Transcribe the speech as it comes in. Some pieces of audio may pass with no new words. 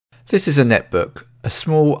This is a netbook, a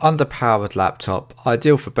small underpowered laptop,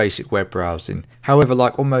 ideal for basic web browsing. However,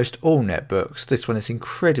 like almost all netbooks, this one is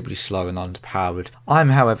incredibly slow and underpowered. I'm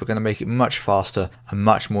however going to make it much faster and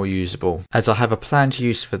much more usable, as I have a planned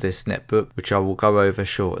use for this netbook which I will go over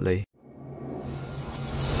shortly.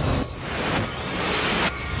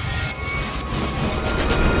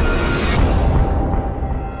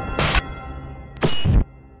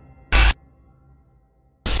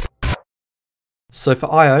 So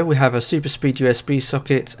for I/O we have a super speed USB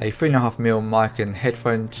socket, a 3.5mm mic and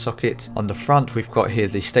headphone socket. On the front we've got here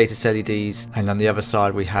the status LEDs, and on the other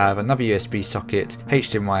side we have another USB socket,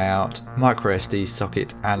 HDMI out, micro SD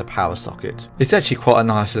socket and a power socket. It's actually quite a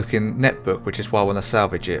nice looking netbook, which is why I want to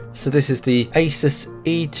salvage it. So this is the Asus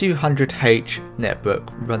Eee200H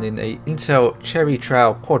netbook running a Intel Cherry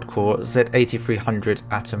Trail quad-core Z8300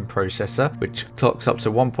 Atom processor, which clocks up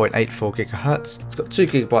to 1.84 GHz. It's got 2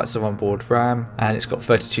 GB of onboard RAM, and it's got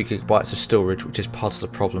 32 GB of storage, which is part of the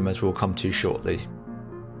problem, as we'll come to shortly.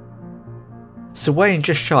 So weighing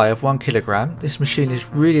just shy of 1 kilogram, this machine is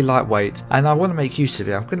really lightweight and I want to make use of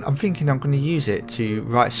it. I'm thinking I'm going to use it to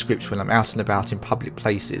write scripts when I'm out and about in public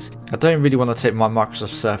places. I don't really want to take my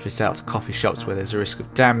Microsoft Surface out to coffee shops where there's a risk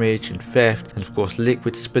of damage and theft and of course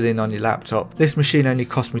liquid spilling on your laptop. This machine only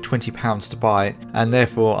cost me £20 to buy it, and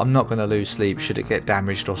therefore I'm not going to lose sleep should it get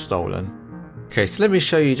damaged or stolen. Okay, so let me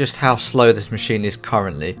show you just how slow this machine is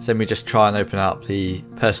currently. So let me just try and open up the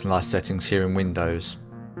personalized settings here in Windows.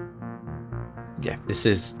 Yeah, this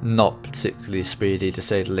is not particularly speedy to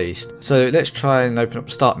say the least. So let's try and open up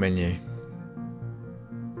the start menu.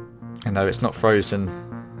 And no, it's not frozen,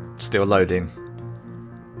 still loading.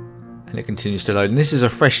 And it continues to load. And this is a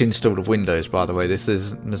fresh install of Windows, by the way.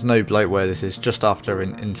 There's no bloatware, this is just after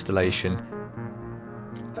an installation.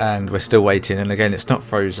 And we're still waiting, and again it's not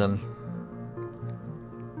frozen.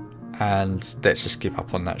 And let's just give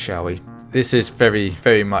up on that, shall we? This is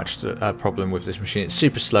very much a problem with this machine. It's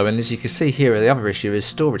super slow, and as you can see here, the other issue is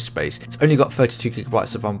storage space. It's only got 32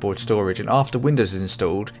 GB of onboard storage, and after Windows is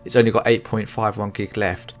installed, it's only got 8.51 gig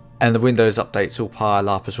left. And the Windows updates all pile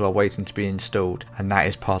up as well, waiting to be installed, and that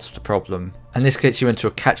is part of the problem. And this gets you into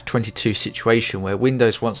a catch-22 situation where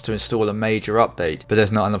Windows wants to install a major update, but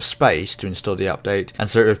there's not enough space to install the update, and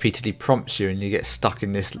so it repeatedly prompts you and you get stuck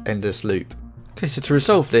in this endless loop. Okay, so to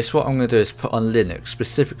resolve this, what I'm going to do is put on Linux,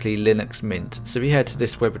 specifically Linux Mint. So if you head to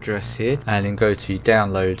this web address here and then go to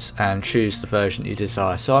downloads and choose the version you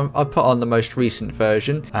desire. So I've put on the most recent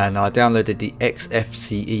version and I downloaded the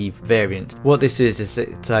XFCE variant. What this is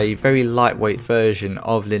it's a very lightweight version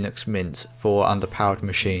of Linux Mint for underpowered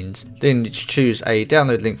machines. Then you choose a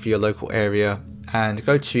download link for your local area and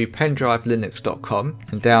go to pendrivelinux.com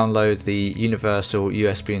and download the universal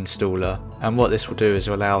USB installer, and what this will do is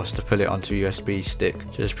allow us to put it onto a USB stick.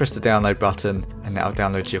 So just press the download button and that will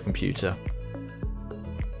download to your computer.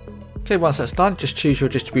 Okay, once that's done, just choose your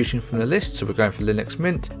distribution from the list. So we're going for Linux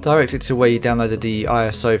Mint. Direct it to where you downloaded the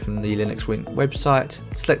ISO from the Linux Mint website.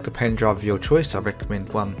 Select the pen drive of your choice. I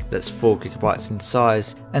recommend one that's 4 GB in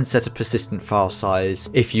size, and set a persistent file size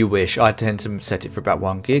if you wish. I tend to set it for about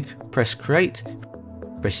 1 gig. Press create.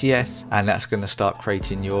 Press yes, and that's going to start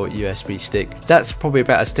creating your USB stick. That's probably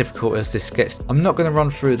about as difficult as this gets. I'm not going to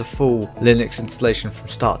run through the full Linux installation from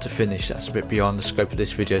start to finish. That's a bit beyond the scope of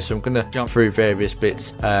this video, so I'm going to jump through various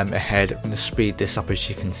bits ahead. I'm going to speed this up, as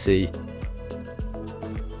you can see.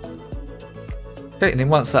 Okay, and then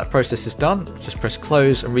once that process is done, just press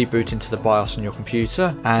close and reboot into the BIOS on your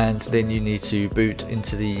computer, and then you need to boot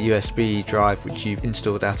into the USB drive which you've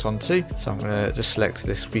installed that onto. So I'm going to just select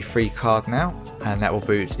this free card now, and that will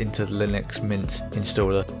boot into the Linux Mint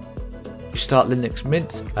installer. You start Linux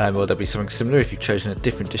Mint, well, there'll be something similar if you've chosen a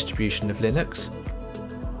different distribution of Linux.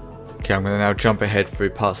 Okay, I'm going to now jump ahead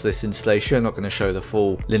through parts of this installation. I'm not going to show the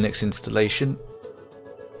full Linux installation.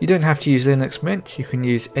 You don't have to use Linux Mint, you can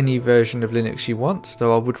use any version of Linux you want,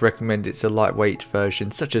 though I would recommend it's a lightweight version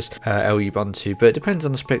such as Ubuntu, but it depends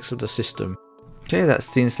on the specs of the system. Okay,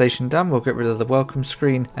 that's the installation done. We'll get rid of the welcome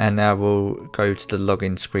screen and now we'll go to the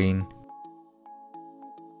login screen.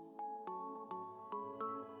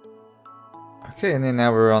 Okay, and then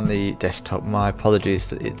now we're on the desktop. My apologies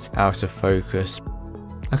that it's out of focus.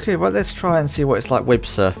 Okay, well, let's try and see what it's like web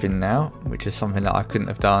surfing now, which is something that I couldn't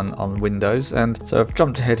have done on Windows. And so I've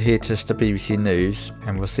jumped ahead here to the BBC News,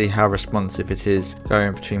 and we'll see how responsive it is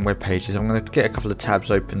going between web pages. I'm going to get a couple of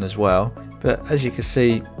tabs open as well, but as you can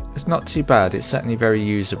see, it's not too bad. It's certainly very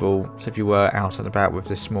usable. So if you were out and about with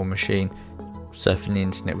this small machine, surfing the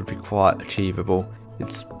internet would be quite achievable.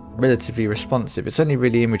 It's relatively responsive. It's only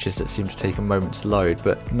really images that seem to take a moment to load,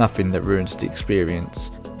 but nothing that ruins the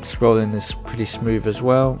experience. Scrolling is pretty smooth as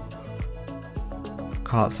well.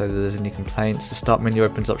 can't say that there's any complaints. The start menu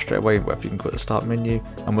opens up straight away, whether you can call it the start menu,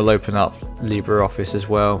 and we'll open up LibreOffice as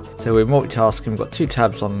well. So we're multitasking, we've got 2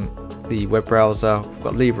 tabs on the web browser, we've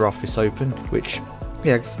got LibreOffice open, which,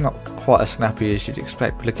 yeah, it's not quite as snappy as you'd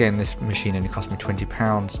expect, but again, this machine only cost me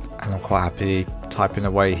 £20 and I'm quite happy typing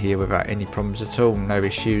away here without any problems at all, no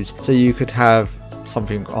issues. So you could have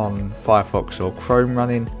something on Firefox or Chrome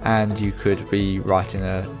running and you could be writing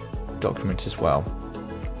a document as well.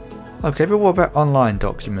 Okay, but what about online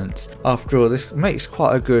documents? After all, this makes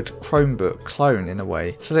quite a good Chromebook clone in a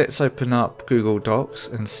way. So let's open up Google Docs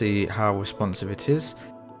and see how responsive it is.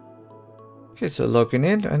 Okay, so logging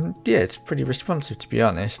in, and yeah, it's pretty responsive to be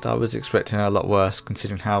honest. I was expecting a lot worse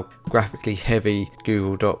considering how graphically heavy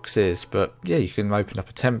Google Docs is, but yeah, you can open up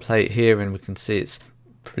a template here and we can see it's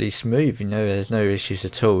pretty smooth, you know, there's no issues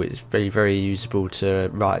at all. It's very usable to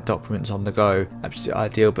write documents on the go, absolutely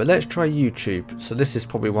ideal. But let's try YouTube. So this is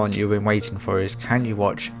probably one you've been waiting for, is can you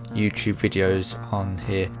watch YouTube videos on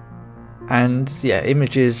here? And yeah,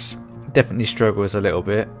 images definitely struggles a little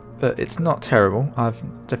bit, but it's not terrible. I've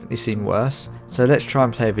definitely seen worse. So let's try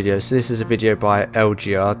and play a video. So this is a video by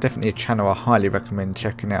LGR, definitely a channel I highly recommend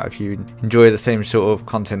checking out if you enjoy the same sort of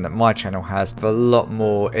content that my channel has, with a lot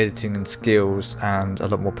more editing and skills and a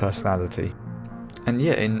lot more personality. And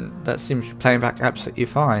yeah, that seems to be playing back absolutely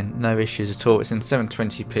fine, no issues at all. It's in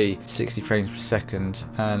 720p, 60 frames per second,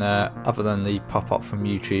 and other than the pop-up from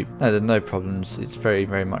YouTube, no, there's no problems. It's very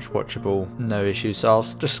much watchable, no issues. So I'll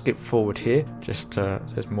just skip forward here, just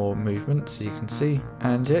there's more movement so you can see.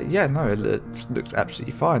 And yeah, no, it looks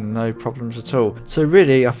absolutely fine, no problems at all. So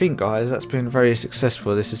really, I think guys, that's been very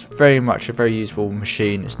successful. This is very much a very usable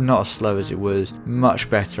machine. It's not as slow as it was, much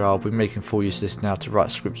better. I'll be making full use of this now to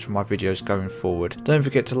write scripts for my videos going forward. Don't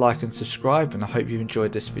forget to like and subscribe, and I hope you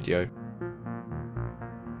enjoyed this video.